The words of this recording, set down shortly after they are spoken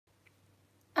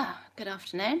Good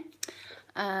afternoon.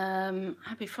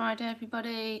 Happy Friday,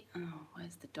 everybody. Oh,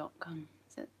 where's the dot gone?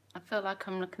 I feel like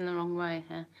I'm looking the wrong way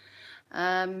here.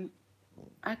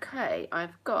 Okay,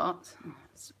 I've got,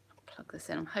 let's plug this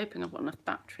in. I'm hoping I've got enough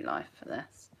battery life for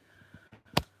this.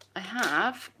 I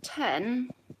have 10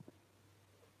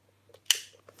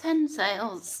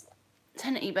 sales,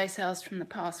 10 eBay sales from the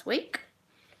past week.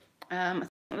 I think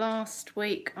last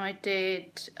week I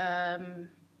did some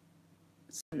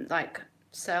like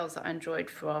sales that I enjoyed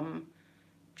from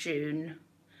June,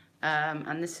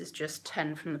 and this is just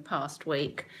 10 from the past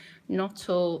week. Not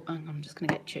all, I'm just going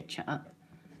to get chit chat up.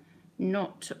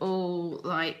 Not all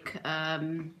like,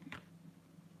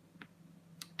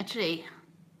 actually,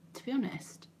 to be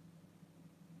honest,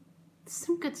 there's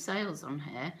some good sales on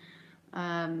here.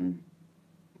 I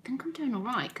think I'm doing all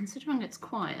right considering it's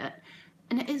quiet.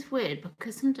 And it is weird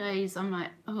because some days I'm like,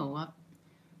 oh, I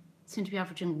seem to be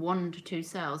averaging 1 to 2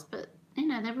 sales, but you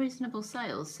know, they're reasonable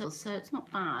sales, so it's not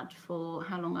bad for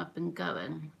how long I've been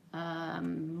going.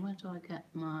 Where do I get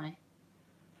my,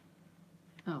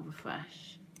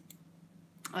 refresh.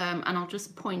 And I'll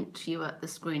just point you at the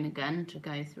screen again to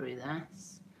go through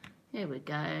this. Here we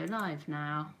go, live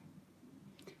now.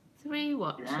 3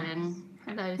 watching. Yes.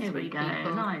 Hello, here 3 people. Here we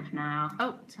go, live now.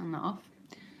 Oh, turn that off.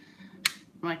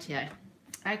 Rightio.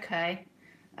 Okay.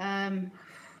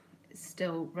 It's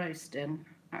still roasting.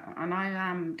 And I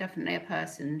am definitely a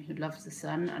person who loves the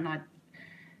sun, and I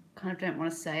kind of don't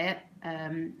want to say it.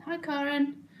 Hi,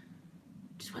 Karen.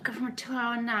 Just woke up from a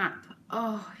 2-hour nap.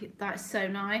 Oh, that's so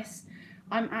nice.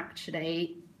 I'm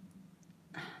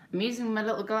using my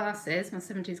little glasses, my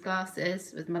 70s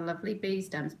glasses, with my lovely bee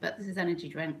stems, but this is energy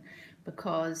drink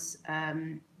because I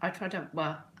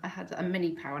had a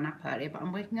mini power nap earlier, but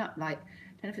I'm waking up like, I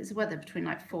don't know if it's the weather, between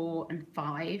like 4 and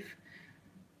 5.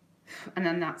 And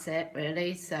then that's it,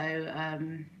 really. So,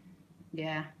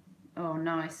 yeah. Oh,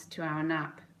 nice 2-hour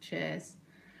nap. Cheers.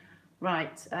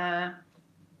 Right.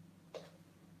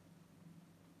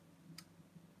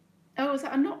 Oh, is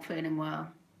that I'm not feeling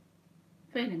well?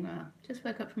 Feeling well. Just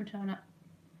woke up from a 2-hour nap.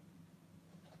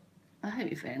 I hope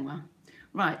you're feeling well.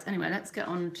 Right. Anyway, let's get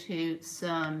on to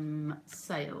some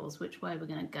sales. Which way we're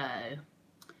going to go?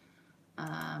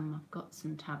 I've got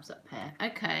some tabs up here.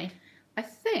 Okay. I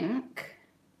think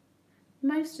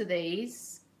most of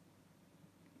these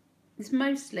is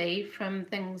mostly from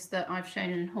things that I've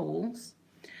shown in hauls.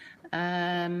 Oh,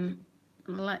 hang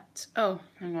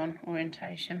on,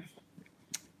 orientation.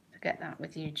 Forget that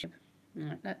with YouTube.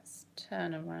 Right, let's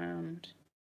turn around.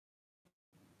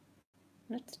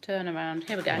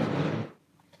 Here we go.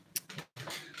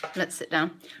 Let's sit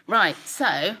down. Right,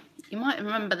 so you might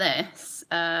remember this.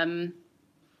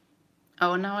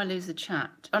 Oh, now I lose the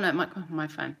chat. Oh, no, it might come up on my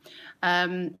phone.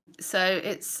 I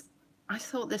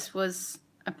thought this was,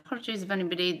 apologies if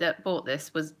anybody that bought this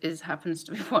happens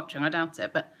to be watching, I doubt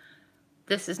it, but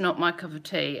this is not my cup of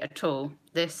tea at all.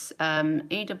 This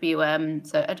EWM,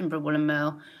 so Edinburgh Woolen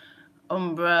Mill,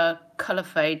 Ombre Colour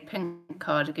Fade Pink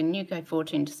Cardigan, UK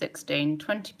 14 to 16,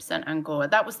 20% Angora.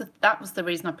 That was the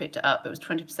reason I picked it up. It was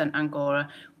 20% Angora,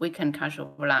 weekend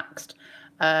casual, relaxed.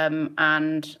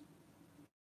 And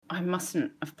I must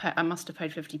have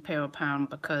paid 50p or a pound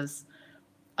because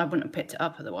I wouldn't have picked it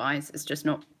up otherwise. It's just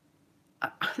not.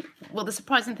 Well, the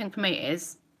surprising thing for me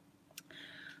is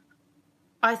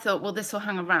I thought, well, this will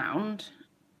hang around,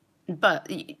 but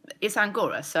it's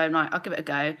Angora, so I'm like, I'll give it a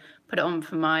go. Put it on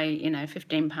for my,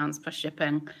 £15 plus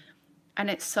shipping, and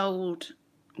it sold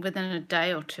within a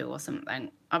day or 2 or something.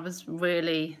 I was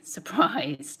really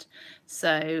surprised.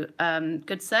 So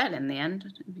good sale in the end. I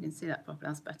don't know if you can see that properly.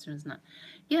 That's better, isn't it?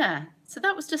 Yeah. So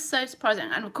that was just so surprising.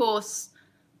 And of course,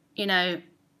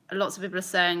 lots of people are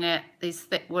saying it. These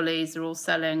thick woolies are all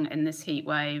selling in this heat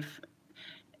wave.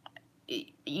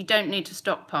 You don't need to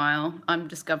stockpile. I'm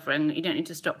discovering you don't need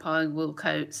to stockpile wool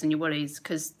coats and your woolies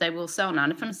because they will sell now.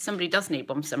 And if somebody does need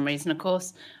one for some reason, of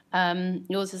course,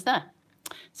 yours is there.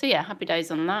 So yeah, happy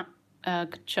days on that.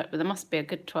 Good check, but there must be a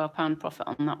good £12 profit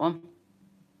on that one.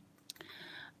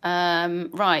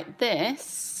 Right,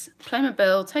 this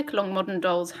Playmobil Take Along Modern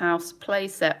Dolls House play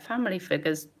set family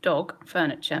figures dog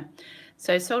furniture.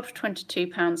 So sold for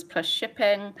 £22 plus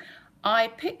shipping. I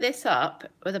picked this up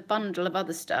with a bundle of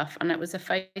other stuff, and it was a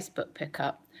Facebook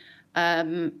pickup.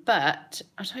 But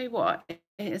I'll tell you what, it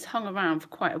has hung around for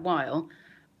quite a while.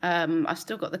 I've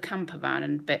still got the camper van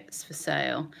and bits for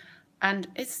sale. And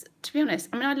it's, to be honest,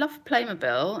 I mean, I love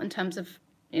Playmobil in terms of,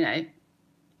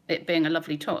 it being a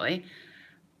lovely toy.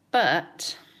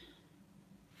 But,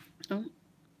 I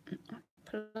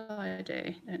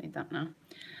don't need that now.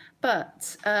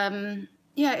 But,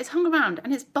 yeah, it's hung around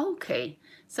and it's bulky.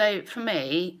 So for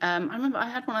me, I remember I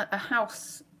had one, a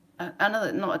house,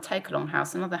 another, not a take-along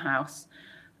house, another house,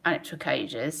 and it took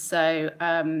ages. So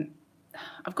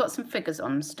I've got some figures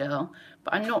on still,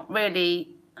 but I'm not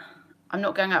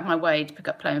going out of my way to pick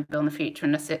up Playmobil in the future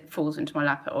unless it falls into my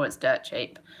lap or it's dirt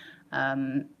cheap.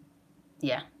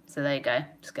 Yeah, so there you go.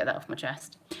 Just get that off my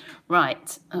chest.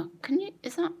 Right. Oh,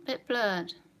 is that a bit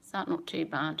blurred? Is that not too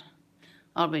bad?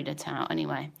 I'll read it out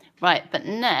anyway. Right, but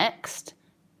next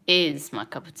is my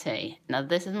cup of tea. Now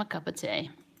this is my cup of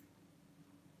tea.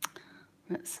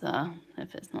 Let's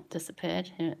if it's not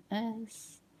disappeared, here it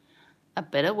is. A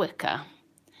bit of wicker.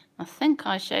 I think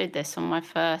I showed this on my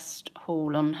first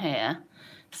haul on here.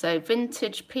 So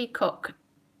vintage peacock.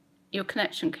 Your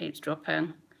connection keeps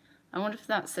dropping. I wonder if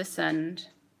that's this end.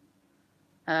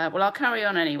 Well, I'll carry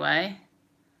on anyway.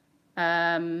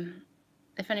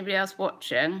 If anybody else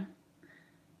watching,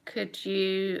 could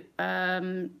you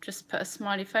just put a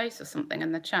smiley face or something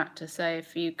in the chat to say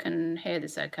if you can hear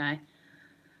this okay?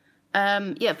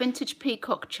 Yeah, vintage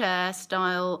peacock chair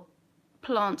style,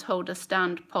 plant holder,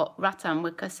 stand, pot, rattan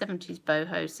wicker, 70s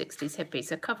boho, 60s hippie.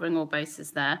 So covering all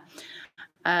bases there.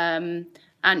 And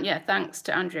yeah, thanks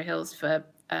to Andrea Hills for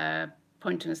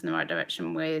pointing us in the right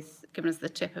direction with giving us the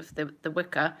tip of the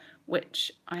wicker,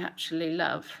 which I actually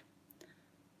love.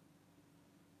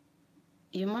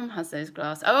 Your mum has those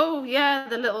glass. Oh yeah,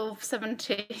 the little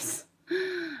 70s.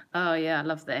 Oh yeah, I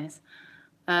love these.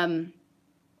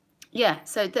 Yeah,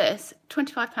 so this,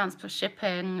 £25 plus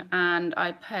shipping, and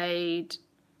I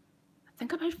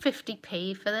think I paid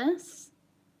 50p for this.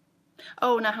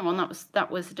 Oh no, hang on, that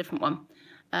was a different one.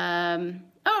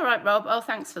 All right, Rob. Oh,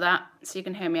 thanks for that. So you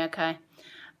can hear me okay.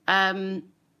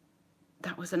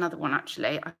 That was another one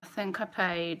actually. I think I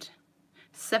paid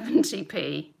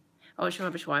 70p. Oh, it's your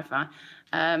rubbish Wi-Fi.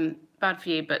 Bad for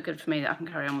you, but good for me that I can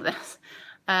carry on with this.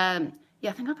 Yeah,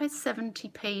 I think I paid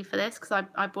 70p for this because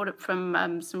I bought it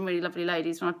from some really lovely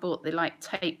ladies when I bought the like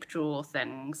tape drawer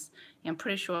things. Yeah, I'm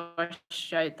pretty sure I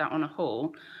showed that on a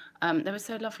haul. They were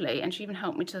so lovely, and she even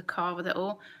helped me to the car with it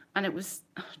all. And it was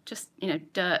just, you know,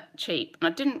 dirt cheap. And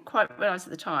I didn't quite realise at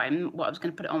the time what I was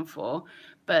going to put it on for,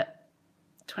 but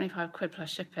 25 quid plus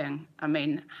shipping. I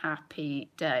mean,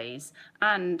 happy days.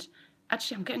 And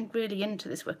actually, I'm getting really into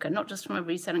this wicker, not just from a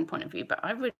reselling point of view, but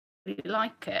I really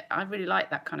like it. I really like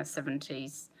that kind of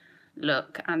 70s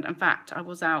look. And in fact, I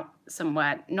was out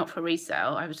somewhere, not for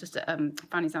resale. I was just at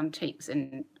Fanny's Antiques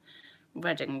in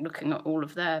Reading looking at all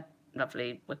of their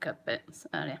lovely wicker bits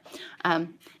earlier.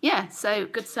 Yeah, so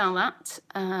good to sell that.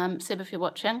 Sib, if you're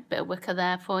watching, bit of wicker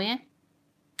there for you.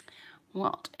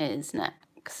 What is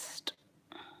next?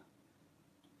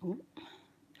 Ooh.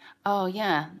 Oh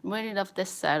yeah, really love this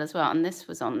sale as well, and this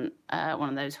was on one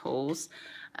of those hauls.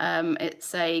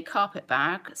 It's a carpet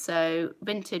bag, so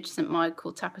vintage St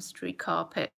Michael tapestry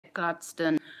carpet,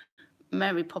 Gladstone,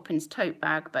 Mary Poppins tote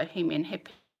bag, Bohemian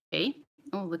hippie,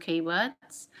 all the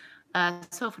keywords.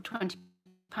 Sold for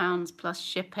 £20 plus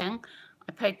shipping.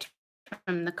 I paid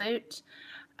from the coat.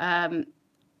 I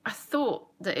thought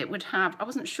that it would have, I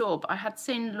wasn't sure, but I had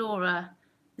seen Laura,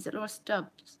 is it Laura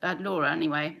Stubbs? Laura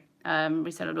anyway,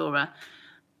 reseller Laura,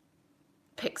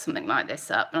 pick something like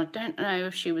this up. And I don't know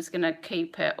if she was going to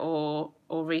keep it or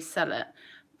resell it.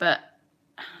 But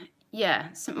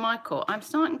yeah, St Michael, I'm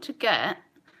starting to get,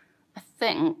 I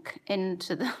think,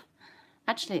 into the,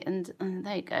 actually, and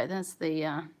there you go, there's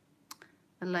the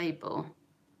label.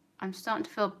 I'm starting to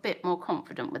feel a bit more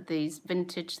confident with these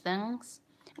vintage things.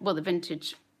 Well, the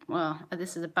vintage, well,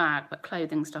 this is a bag, but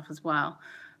clothing stuff as well.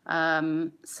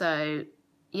 So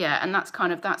yeah, and that's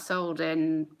kind of, that sold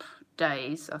in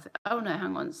days. Oh no,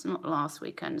 hang on, it's not last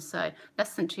weekend, so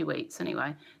less than 2 weeks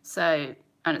anyway. So,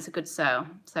 and it's a good sale,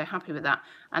 so happy with that.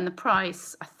 And the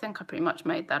price, I think I pretty much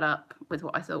made that up with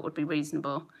what I thought would be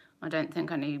reasonable. I don't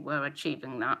think any were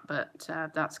achieving that, but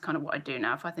that's kind of what I do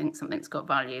now. If I think something's got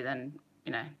value, then,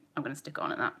 you know, I'm going to stick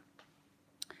on at that.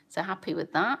 So happy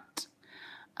with that.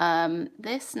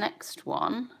 This next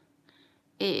one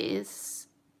is,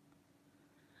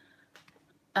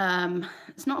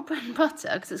 it's not bread and butter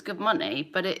because it's good money,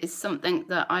 but it is something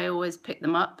that I always pick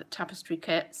them up, tapestry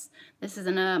kits. This is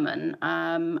an ermine,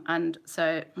 and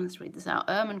so let's read this out.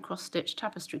 Ermine cross-stitch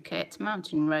tapestry kit,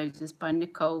 Mountain Roses by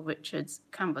Nicole Richards,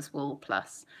 Canvas Wool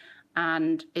Plus.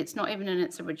 And it's not even in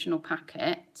its original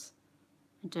packet.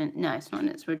 I don't know, it's not in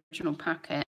its original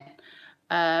packet.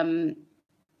 But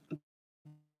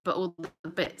all the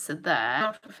bits are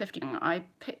there. For 50, I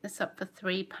picked this up for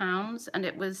 £3, and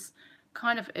it was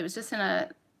kind of, it was just in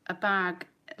a bag,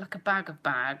 like a bag of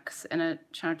bags in a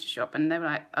charity shop, and they were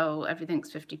like, oh,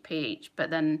 everything's 50p each. But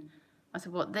then I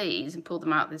said, what, these? And pulled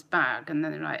them out of this bag, and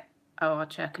then they're like, oh, I'll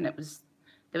check, and it was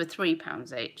They were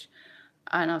 £3 each.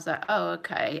 And I was like, oh,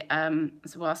 okay.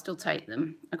 So, well, I'll still take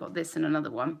them. I got this and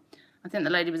another one. I think the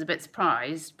lady was a bit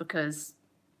surprised because,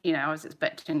 you know, I was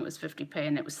expecting it was 50p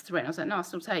and it was 3. And I was like, no, I'll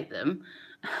still take them.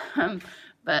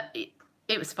 But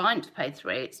it was fine to pay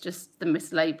 3. It's just the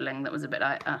mislabeling that was a bit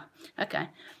like, okay.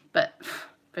 But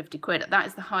 50 quid, that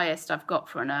is the highest I've got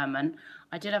for an ermine.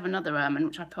 I did have another ermine,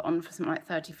 which I put on for something like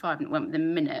 35 and it went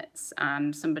within minutes.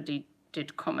 And somebody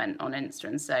did comment on Insta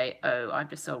and say, oh, I've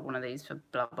just sold one of these for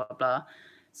blah, blah, blah.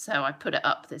 So I put it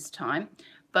up this time.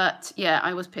 But yeah,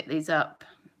 I always pick these up.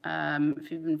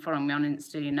 If you've been following me on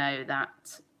Insta, you know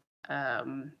that I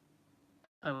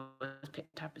always pick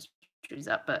tapestries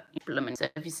up. But so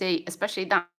if you see, especially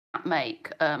that make,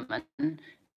 and if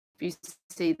you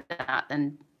see that,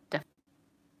 then definitely.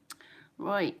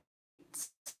 Right.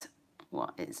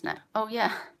 What is now? Oh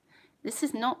yeah, this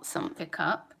is not something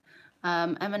up.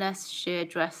 M&S sheer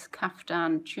dress,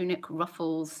 caftan, tunic,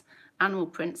 ruffles, animal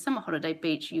print, summer holiday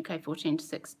beach, UK 14 to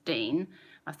 16.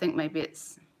 I think maybe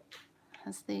it's,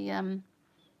 has the, I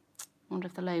wonder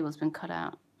if the label's been cut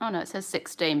out. Oh no, it says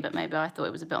 16, but maybe I thought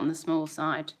it was a bit on the small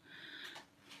side.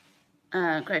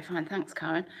 Great, fine, thanks,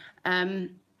 Karen.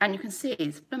 And you can see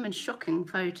it's a blooming shocking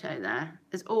photo there.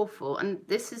 It's awful. And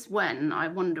this is when I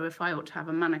wonder if I ought to have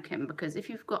a mannequin, because if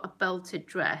you've got a belted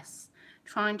dress,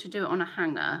 trying to do it on a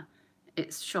hanger,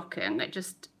 it's shocking.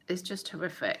 It's just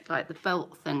horrific. Like the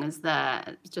belt thing is there.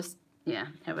 It's just, yeah,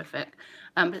 horrific.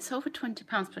 But it's sold for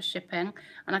 £20 plus shipping.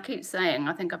 And I keep saying,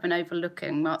 I think I've been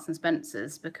overlooking Marks and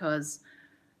Spencer's, because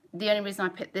the only reason I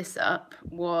picked this up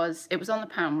was it was on the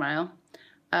pound rail.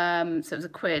 So it was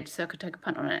 £1, so I could take a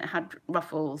punt on it. It had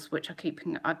ruffles, which I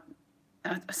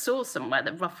saw somewhere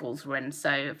that ruffles were in.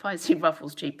 So if I see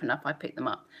ruffles cheap enough, I pick them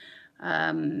up.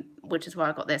 Which is why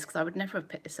I got this, because I would never have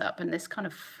picked this up. And this kind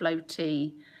of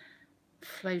floaty,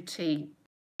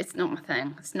 it's not my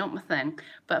thing. It's not my thing.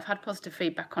 But I've had positive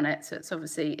feedback on it, so it's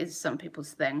obviously is some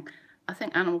people's thing. I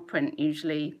think animal print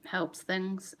usually helps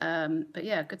things. But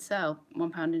yeah, good sale.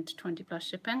 £1 into 20 plus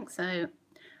shipping. So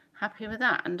happy with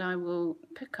that. And I will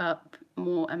pick up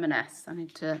more M&S. I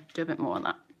need to do a bit more on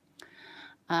that.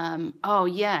 Oh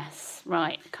yes,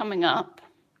 right. Coming up.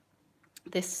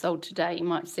 This sold today. You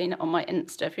might have seen it on my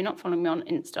Insta. If you're not following me on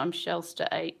Insta, I'm Shelster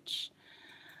H.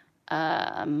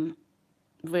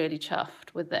 Really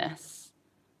chuffed with this.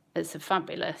 It's a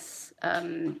fabulous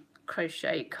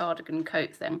crochet cardigan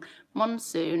coat thing.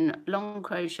 Monsoon long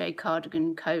crochet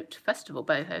cardigan coat, festival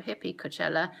boho, hippie,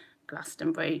 Coachella,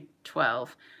 Glastonbury,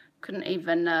 12. Couldn't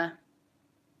even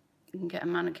you can get a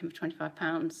mannequin for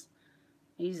 £25.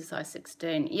 Use a size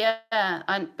 16. Yeah,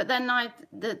 but then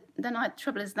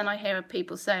trouble is, then I hear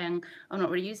people saying I'm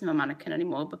not really using my mannequin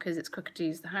anymore because it's quicker to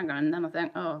use the hanger, and then I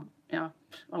think, oh yeah,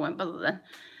 I won't bother then.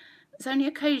 It's only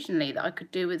occasionally that I could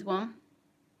do with one,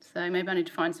 so maybe I need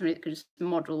to find somebody that could just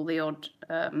model the odd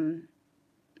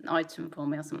item for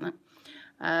me or something.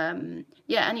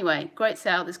 Yeah, anyway, great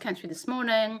sale. This came through this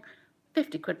morning,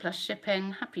 50 quid plus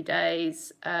shipping. Happy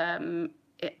days.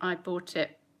 I bought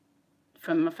it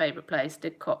from my favourite place,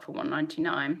 Didcot, for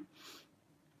 £1.99.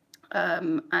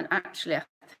 And actually, I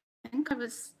think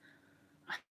I'd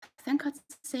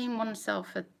seen one sell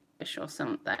for fish or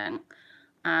something,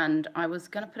 and I was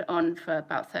going to put it on for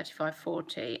about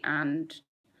 35-40, and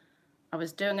I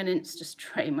was doing an Insta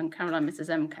stream and Caroline Mrs.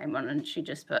 M came on and she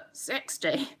just put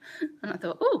 60, and I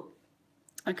thought, oh,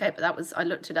 okay, but that was, I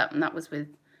looked it up and that was with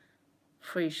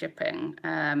free shipping.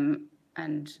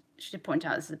 And she did point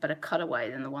out this is a better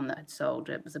cutaway than the one that had sold.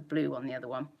 It was a blue one, the other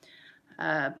one.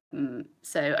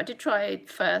 So I did try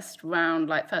first round,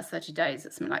 like first 30 days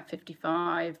at something like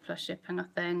 55 plus shipping, I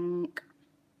think.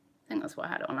 I think that's what I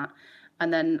had it on at.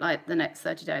 And then like the next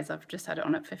 30 days, I've just had it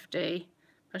on at 50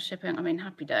 plus shipping. I mean,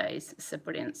 happy days. It's a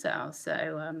brilliant sale.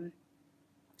 So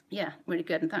yeah, really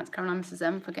good. And thanks, Caroline Mrs.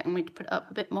 M, for getting me to put it up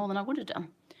a bit more than I would have done.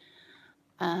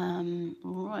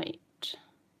 Right.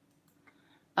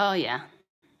 Oh, yeah.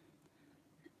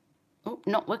 Oh,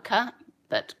 not wicker,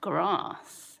 but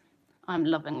grass. I'm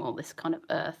loving all this kind of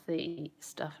earthy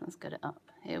stuff. Let's get it up.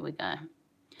 Here we go.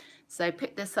 So I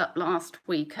picked this up last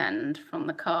weekend from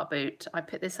the car boot. I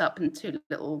picked this up in 2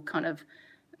 little kind of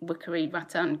wickery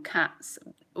rattan cats.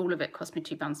 All of it cost me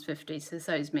 £2.50. So this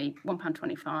owes me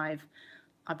 £1.25.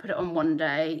 I put it on one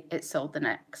day. It sold the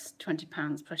next,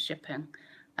 £20 plus shipping.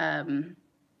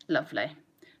 Lovely.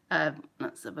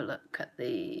 Let's have a look at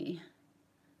the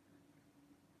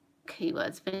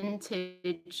keywords.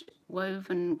 Vintage,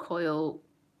 woven coil.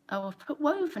 Oh, I've put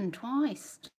woven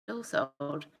twice. Still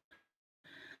sold.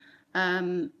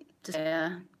 Just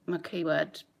my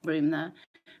keyword room there.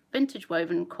 vintage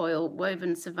woven coil,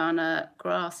 woven savannah,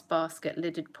 grass basket,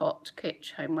 lidded pot,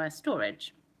 kitsch, homeware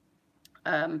storage.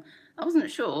 I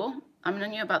wasn't sure. I mean, I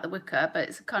knew about the wicker, but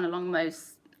it's kind of along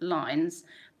those lines.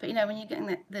 But you know, when you're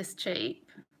getting this cheap,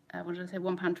 what did I say,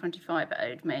 £1.25 it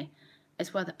owed me,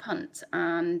 it's worth a punt.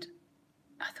 And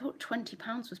I thought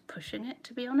 £20 was pushing it,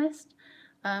 to be honest.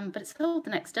 But it sold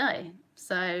the next day,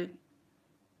 so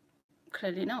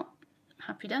clearly not.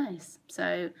 Happy days.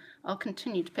 So I'll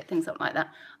continue to pick things up like that.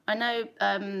 I know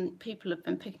people have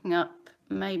been picking up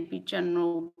maybe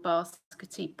general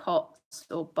baskety pots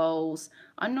or bowls.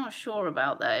 I'm not sure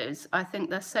about those. I think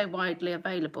they're so widely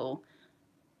available,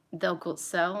 they'll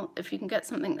sell. If you can get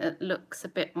something that looks a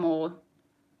bit more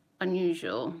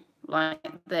unusual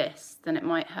like this, then it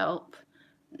might help.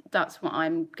 That's what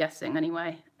I'm guessing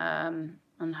anyway.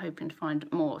 I'm hoping to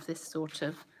find more of this sort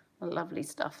of lovely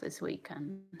stuff this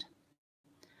weekend.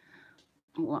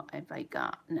 What have I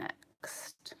got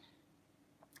next?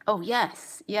 Oh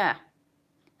yes, yeah.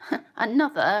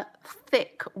 Another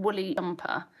thick woolly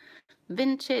jumper.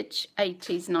 Vintage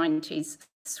 80s, 90s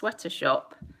sweater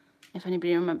shop. If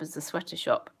anybody remembers the sweater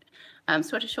shop.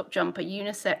 Sweater shop jumper,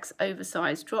 unisex,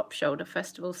 oversized, drop shoulder,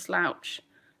 festival slouch.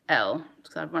 L,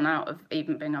 because I'd run out of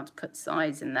even being able to put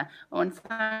size in there. Oh, and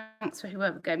thanks for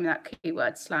whoever gave me that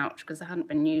keyword slouch, because I hadn't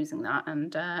been using that,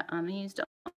 and I used it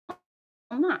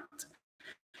on that.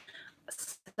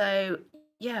 So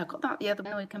yeah, I got that the other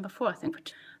weekend before, I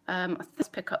think. I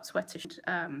think pick up sweater.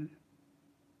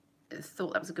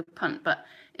 Thought that was a good punt, but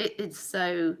it's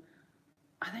so.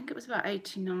 I think it was about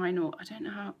 89, or I don't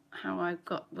know how I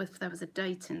got with. There was a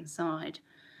date inside.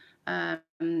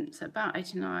 So about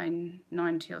 89,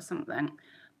 90 or something.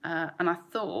 And I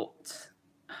thought,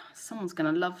 someone's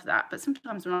going to love that. But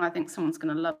sometimes when I think someone's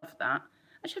going to love that,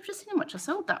 actually, I've just seen how much I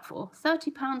sold that for.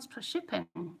 £30 plus shipping.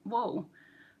 Whoa.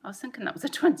 I was thinking that was a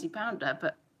 £20,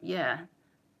 but yeah,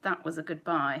 that was a good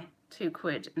buy.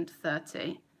 £2 into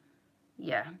 30.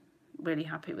 Yeah, really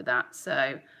happy with that.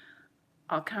 So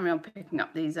I'll carry on picking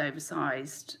up these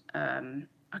oversized.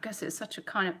 I guess it's such a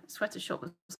kind of sweater shop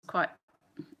was quite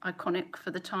iconic for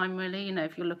the time, really. You know,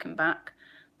 if you're looking back,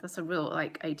 that's a real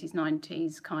like 80s,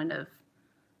 90s kind of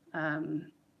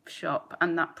shop,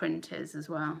 and that print is as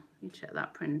well. You check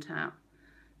that print out.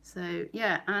 So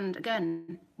yeah, and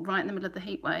again, right in the middle of the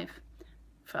heat wave,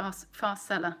 fast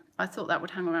seller. I thought that would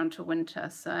hang around till winter,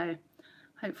 so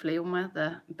hopefully all my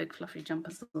other big fluffy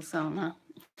jumpers will sell now.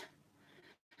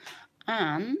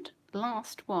 And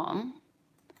last one.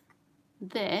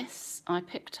 This I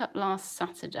picked up last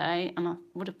Saturday, and I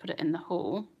would have put it in the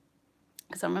haul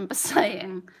because I remember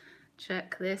saying,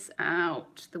 check this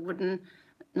out, the wooden,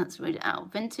 let's read it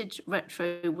out, vintage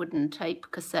retro wooden tape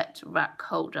cassette rack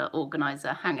holder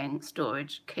organizer hanging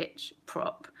storage kitsch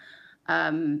prop.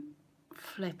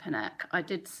 Flippin' heck, I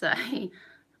did say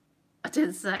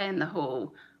in the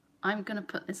haul, I'm going to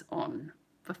put this on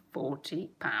for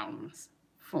 £40,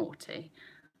 40.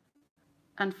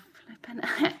 And flipping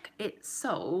heck, it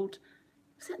sold.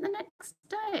 Was it the next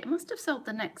day? It must have sold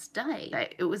the next day.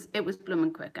 It was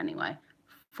blooming quick anyway.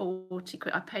 40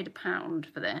 quid. I paid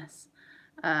 £1 for this,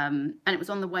 and it was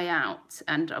on the way out.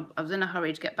 And I was in a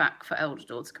hurry to get back for elder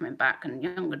daughter coming back, and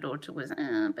younger daughter was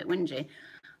a bit whingy.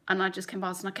 And I just came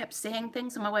past, and I kept seeing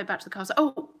things on my way back to the car. I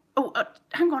was like,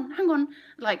 hang on.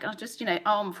 Like, I just,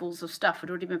 armfuls of stuff. I'd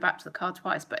already been back to the car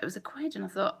twice, but it was £1, and I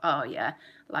thought, oh yeah,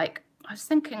 like. I was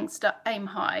thinking aim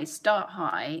high, start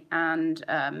high, and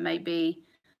maybe,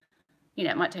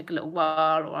 it might take a little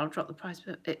while or I'll drop the price,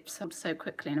 but it sold so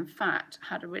quickly. And in fact,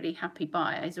 had a really happy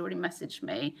buyer. He's already messaged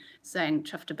me saying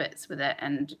chuffed to bits with it,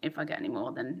 and if I get any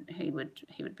more, then he would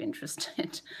be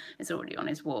interested. It's already on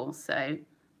his wall. So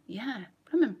yeah,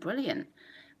 brilliant.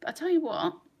 But I tell you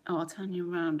what, I'll turn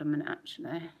you around a minute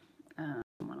actually,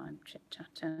 while I'm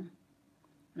chit-chatting,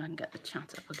 and I can get the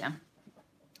chat up again.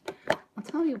 I'll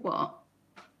tell you what,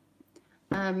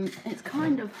 it's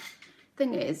kind of,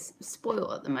 thing is,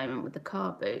 spoiled at the moment with the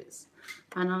car boots,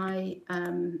 and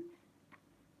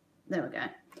there we go.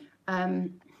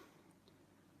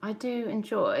 I do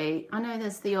enjoy, I know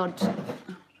there's the odd, I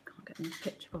can't get in the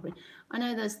picture probably, I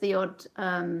know there's the odd,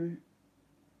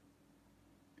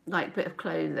 like bit of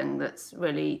clothing that's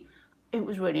really, it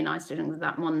was really nice doing with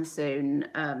that monsoon,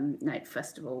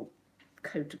 festival,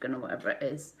 Cotagan or whatever it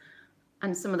is.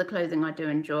 And some of the clothing I do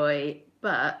enjoy,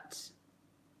 but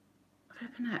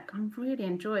flipping heck, I'm really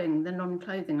enjoying the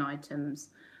non-clothing items.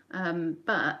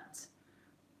 But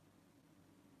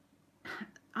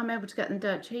I'm able to get them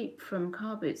dirt cheap from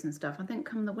car boots and stuff. I think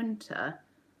come the winter,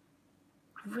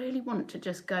 I really want to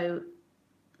just go,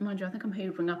 mind you, I think I'm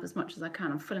hoovering up as much as I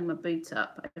can. I'm filling my boot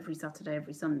up every Saturday,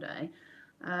 every Sunday,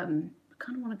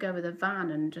 kind of want to go with a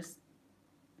van and just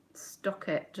stock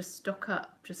up,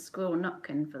 just squirrel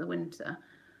knocking for the winter.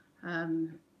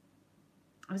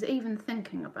 I was even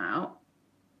thinking about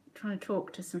trying to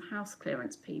talk to some house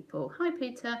clearance people. Hi,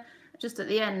 Peter. Just at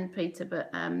the end, Peter, but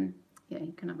yeah,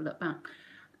 you can have a look back.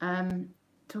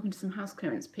 Talking to some house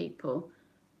clearance people,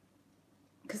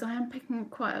 because I am picking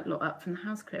quite a lot up from the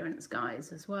house clearance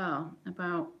guys as well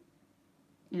about,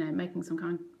 you know, making some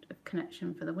kind of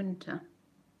connection for the winter.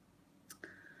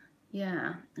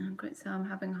 Yeah, great. So I'm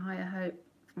having higher hope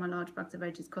for my large bags of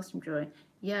 80s costume jewellery.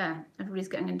 Yeah, everybody's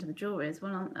getting into the jewellery as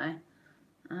well, aren't they?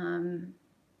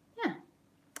 Yeah.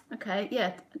 Okay.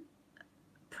 Yeah.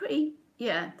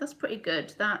 Yeah, that's pretty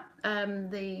good. That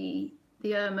the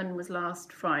ermine was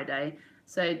last Friday,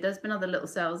 so there's been other little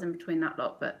sales in between that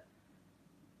lot, but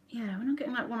yeah, when I'm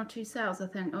getting like 1 or 2 sales, I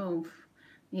think, oh,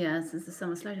 yeah, this is the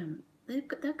summer slowdown. They're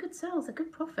good sales, they're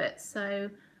good profits, so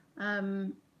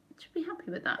should be happy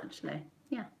with that actually.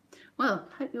 Yeah. Well,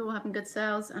 hope you're all having good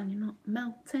sales and you're not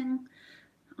melting.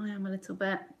 I am a little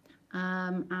bit.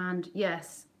 And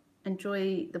yes,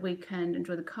 enjoy the weekend,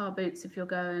 enjoy the car boots if you're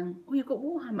going. Oh, you've got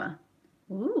Warhammer.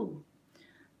 Ooh.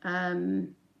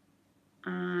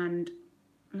 And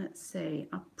let's see,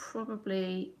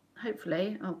 hopefully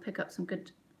I'll pick up some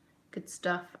good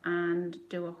stuff and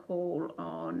do a haul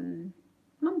on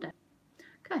Monday.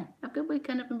 Okay, have a good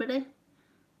weekend, everybody.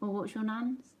 Or what's your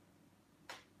nans?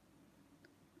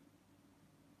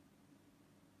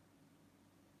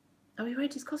 Oh, you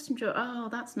read his costume jewelry. Oh,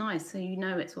 that's nice. So you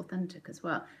know it's authentic as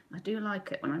well. I do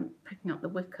like it when I'm picking up the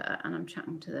wicker and I'm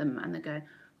chatting to them and they go,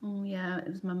 oh yeah, it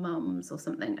was my mum's or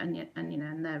something, and you know,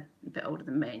 and they're a bit older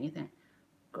than me, and you think,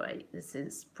 great, this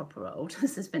is proper old.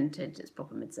 This is vintage. It's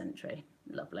proper mid-century.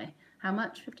 Lovely. How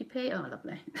much? 50p? Oh,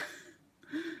 lovely.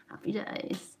 Happy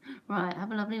days. Right,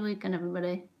 have a lovely weekend,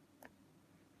 everybody.